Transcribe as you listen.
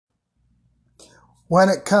when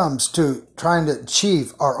it comes to trying to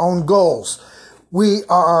achieve our own goals. We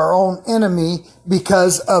are our own enemy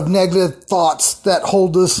because of negative thoughts that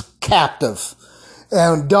hold us captive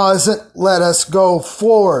and doesn't let us go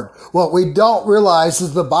forward. What we don't realize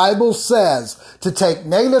is the Bible says to take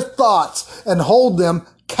negative thoughts and hold them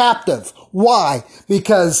captive. Why?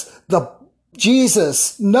 Because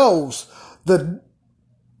Jesus knows the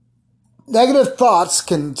negative thoughts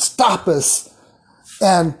can stop us,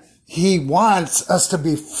 and he wants us to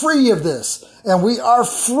be free of this. And we are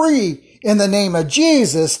free in the name of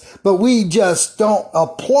Jesus, but we just don't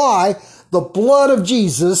apply the blood of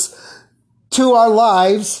Jesus to our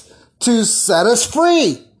lives to set us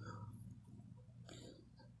free.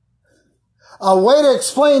 A way to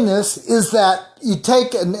explain this is that you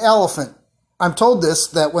take an elephant. I'm told this,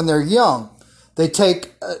 that when they're young, they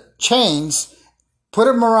take chains, put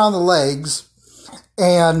them around the legs,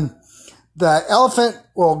 and the elephant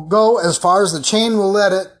will go as far as the chain will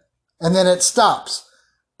let it, and then it stops.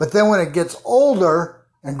 But then when it gets older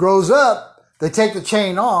and grows up, they take the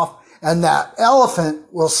chain off, and that elephant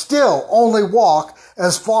will still only walk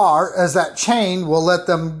as far as that chain will let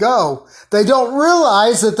them go. They don't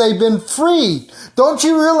realize that they've been freed. Don't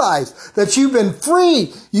you realize that you've been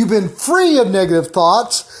free? You've been free of negative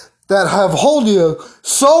thoughts that have held you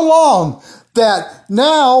so long that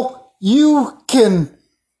now you can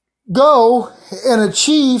go and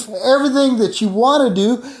achieve everything that you want to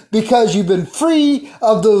do because you've been free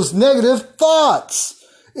of those negative thoughts.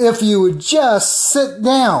 If you would just sit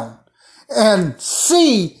down and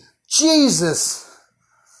see Jesus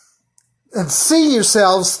and see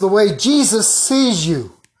yourselves the way Jesus sees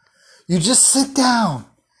you. You just sit down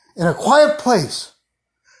in a quiet place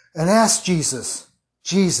and ask Jesus,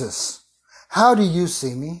 Jesus, how do you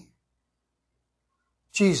see me?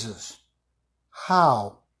 Jesus,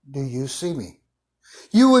 how do you see me?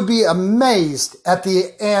 You would be amazed at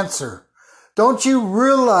the answer. Don't you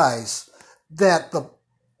realize that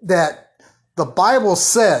the Bible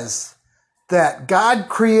says that God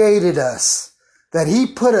created us, that he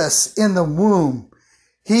put us in the womb.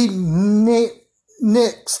 He knit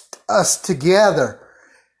us together.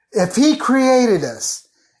 If he created us,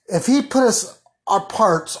 if he put us, our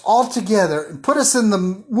parts all together and put us in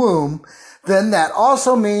the womb, then that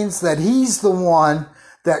also means that he's the one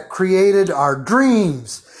that created our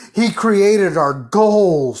dreams. He created our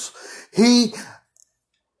goals. He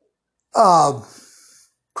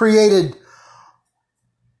created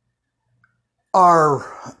our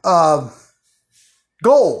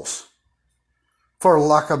goals, for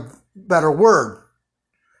lack of a better word.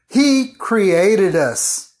 He created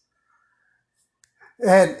us.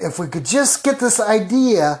 And if we could just get this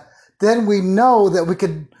idea, then we know that we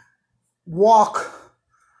could walk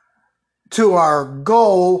to our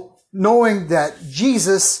goal knowing that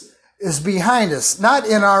Jesus is behind us, not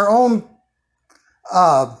in our own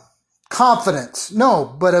confidence, no,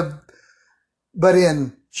 but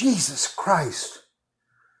in Jesus Christ.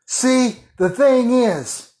 See, the thing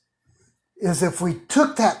is if we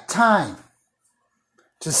took that time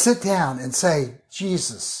to sit down and say,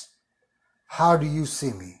 Jesus, how do you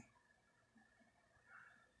see me?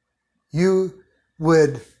 You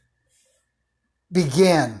would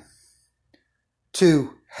begin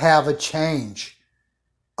to have a change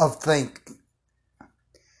of thinking.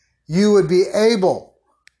 You would be able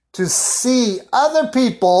to see other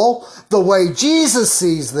people the way Jesus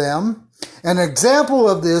sees them. An example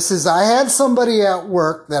of this is I had somebody at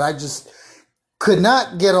work that I just could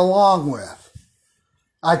not get along with.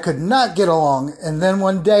 I could not get along. And then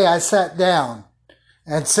one day I sat down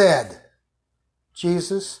and said,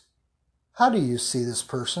 Jesus, how do you see this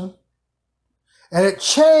person? And it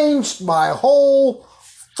changed my whole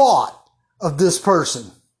thought of this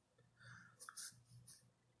person.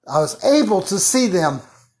 I was able to see them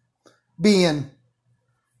being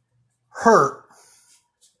hurt.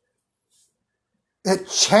 It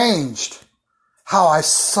changed how I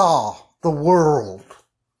saw the world.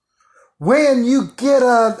 When you get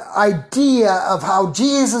an idea of how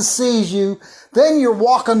Jesus sees you, then you're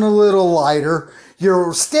walking a little lighter,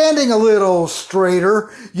 you're standing a little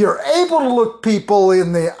straighter, you're able to look people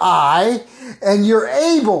in the eye, and you're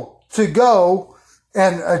able to go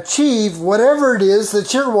and achieve whatever it is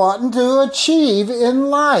that you're wanting to achieve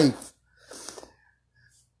in life.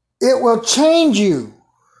 It will change you.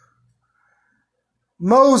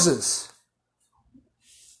 Moses,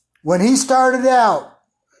 when he started out,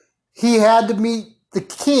 he had to meet the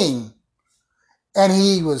king, and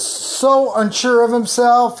he was so unsure of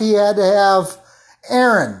himself, he had to have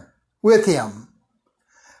Aaron with him.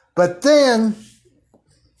 But then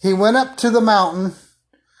he went up to the mountain,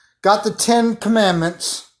 got the 10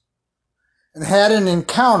 Commandments, and had an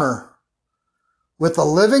encounter with the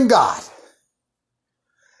living God.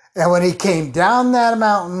 And when he came down that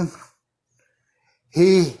mountain,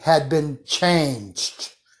 he had been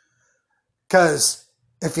changed. Because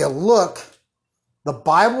if you look, the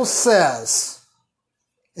Bible says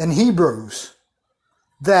in Hebrews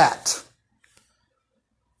that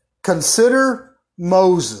consider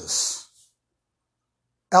Moses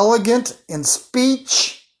elegant in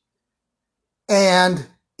speech and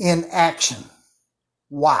in action.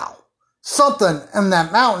 Wow. Something in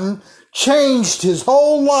that mountain changed his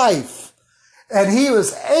whole life. And he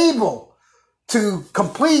was able to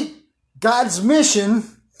complete God's mission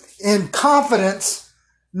in confidence,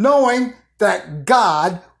 knowing that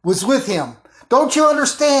God was with him. Don't you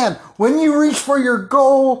understand? When you reach for your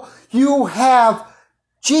goal, you have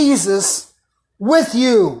Jesus with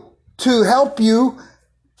you to help you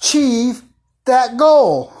achieve that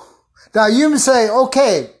goal. Now you can say,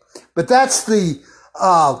 okay, but that's the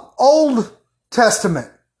Old Testament.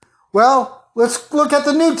 Well, let's look at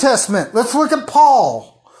the New Testament. Let's look at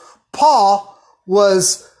Paul. Paul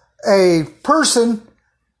was a person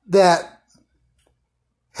that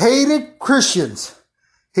hated Christians.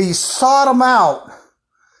 He sought them out.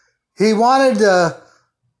 He wanted to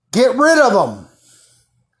get rid of them.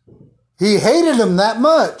 He hated them that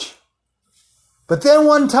much. But then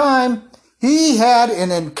one time, he had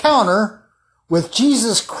an encounter with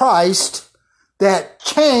Jesus Christ that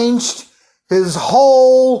changed his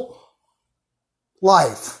whole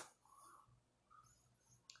life.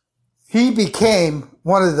 He became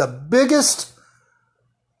one of the biggest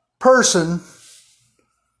person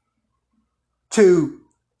to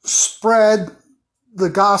spread the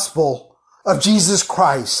gospel of Jesus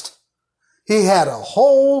Christ. He had a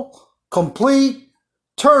whole complete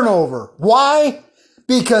turnover. Why?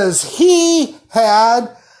 Because he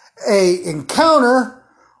had an encounter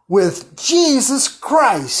with Jesus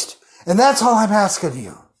Christ. And that's all I'm asking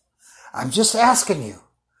you. I'm just asking you.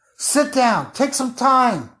 Sit down, take some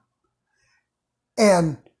time,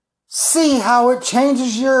 and see how it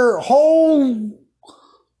changes your whole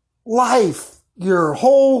life, your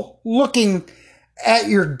whole looking at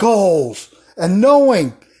your goals and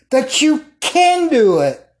knowing that you can do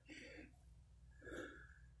it.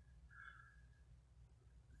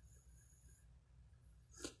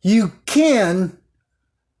 You can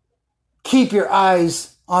keep your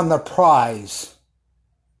eyes on the prize.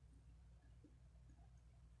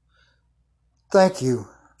 Thank you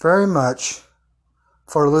very much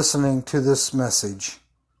for listening to this message.